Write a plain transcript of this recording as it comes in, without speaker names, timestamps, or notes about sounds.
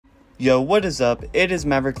Yo, what is up? It is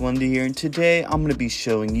Maverick Lundy here, and today I'm going to be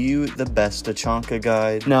showing you the best Tachanka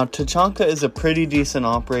guide. Now, Tachanka is a pretty decent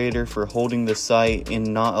operator for holding the site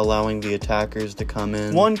and not allowing the attackers to come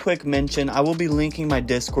in. One quick mention, I will be linking my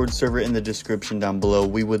Discord server in the description down below.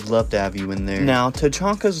 We would love to have you in there. Now,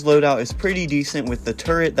 Tachanka's loadout is pretty decent with the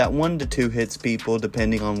turret that 1 to 2 hits people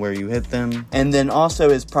depending on where you hit them. And then also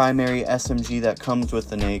his primary SMG that comes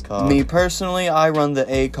with an ACOG. Me personally, I run the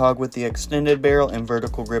ACOG with the extended barrel and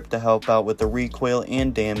vertical grip to help out with the recoil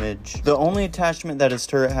and damage. The only attachment that his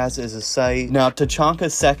turret has is a sight. Now,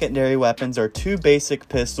 Tachanka's secondary weapons are 2 basic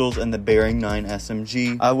pistols and the Bearing 9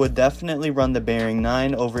 SMG. I would definitely run the Bearing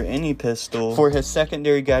 9 over any pistol. For his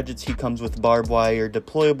secondary gadgets, he comes with barbed wire,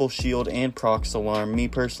 deployable shield, and prox alarm. Me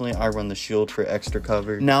personally, I run the shield for extra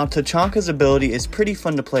cover. Now, Tachanka's ability is pretty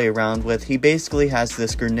fun to play around with. He basically has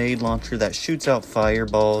this grenade launcher that shoots out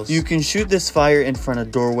fireballs. You can shoot this fire in front of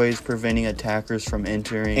doorways, preventing attackers from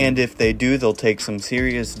entering, and if they do, they'll take some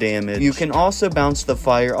serious damage. You can also bounce the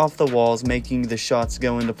fire off the walls, making the shots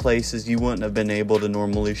go into places you wouldn't have been able to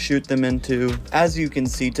normally shoot them into. As you can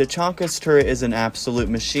see, Tachanka's turret is an absolute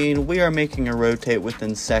machine. We are making a rotate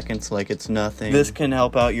within seconds like it's nothing. This can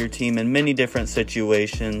help out your team in many different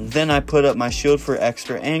situations. Then I put up my shield for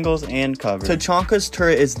extra angles and cover. Tachanka's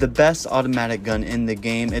turret is the best automatic gun in the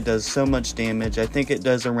game. It does so much damage. I think it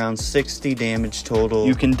does around 60 damage total.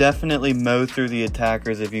 You can definitely mow through the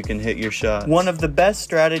attackers if you can hit your shots. One of the best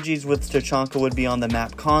strategies with Tachanka would be on the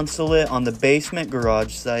map Consulate on the basement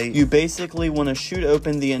garage site. You basically want to shoot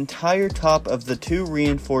open the entire top of the 2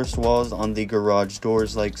 reinforced walls on the garage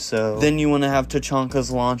doors like so. Then you want to have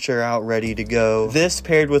Tachanka's launcher out ready to go. This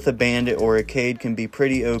paired with a bandit or a Cade can be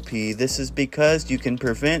pretty OP. This is because you can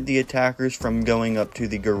prevent the attackers from going up to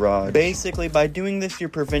the garage. Basically, by doing this, you're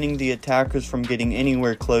preventing the attackers from getting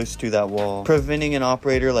anywhere close to that wall, preventing an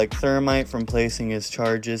operator like Thermite from placing his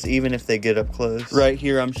charges even if they get up close. Right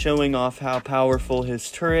here, I'm showing off how powerful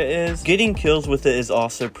his turret is. Getting kills with it is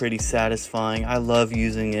also pretty satisfying. I love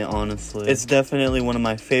using it, honestly. It's definitely one of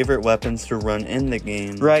my favorite weapons to run in the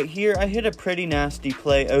game. Right here, I hit a pretty nasty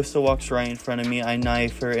play. Osa walks right in front of me. I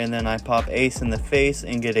knife her, and then I pop Ace in the face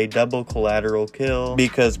and get a double collateral kill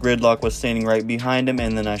because Gridlock was standing right behind him,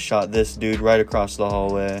 and then I shot this dude right across the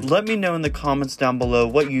hallway. Let me know in the comments down below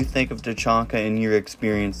what you think of Tachanka and your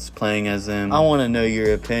experience playing as him. I want to know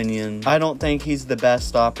your opinion. I don't think he's the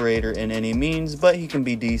best operator in any means, but he can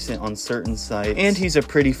be decent on certain sites, and he's a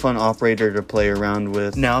pretty fun operator to play around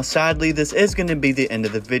with. Now, sadly, this is going to be the end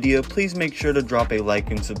of the video. Please make sure to drop a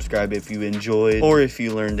like and subscribe if you enjoyed or if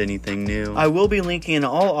you learned anything new. I will be linking in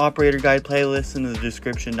all operator guide playlists in the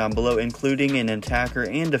description down below, including an attacker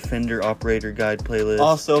and defender operator guide playlist.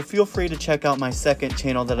 Also, feel free to check out my second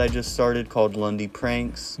channel that I just started called Lundy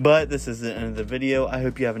Pranks. But this is the end of the video. I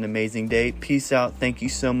hope you have an amazing day. Peace out. Thank you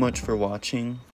so much for watching.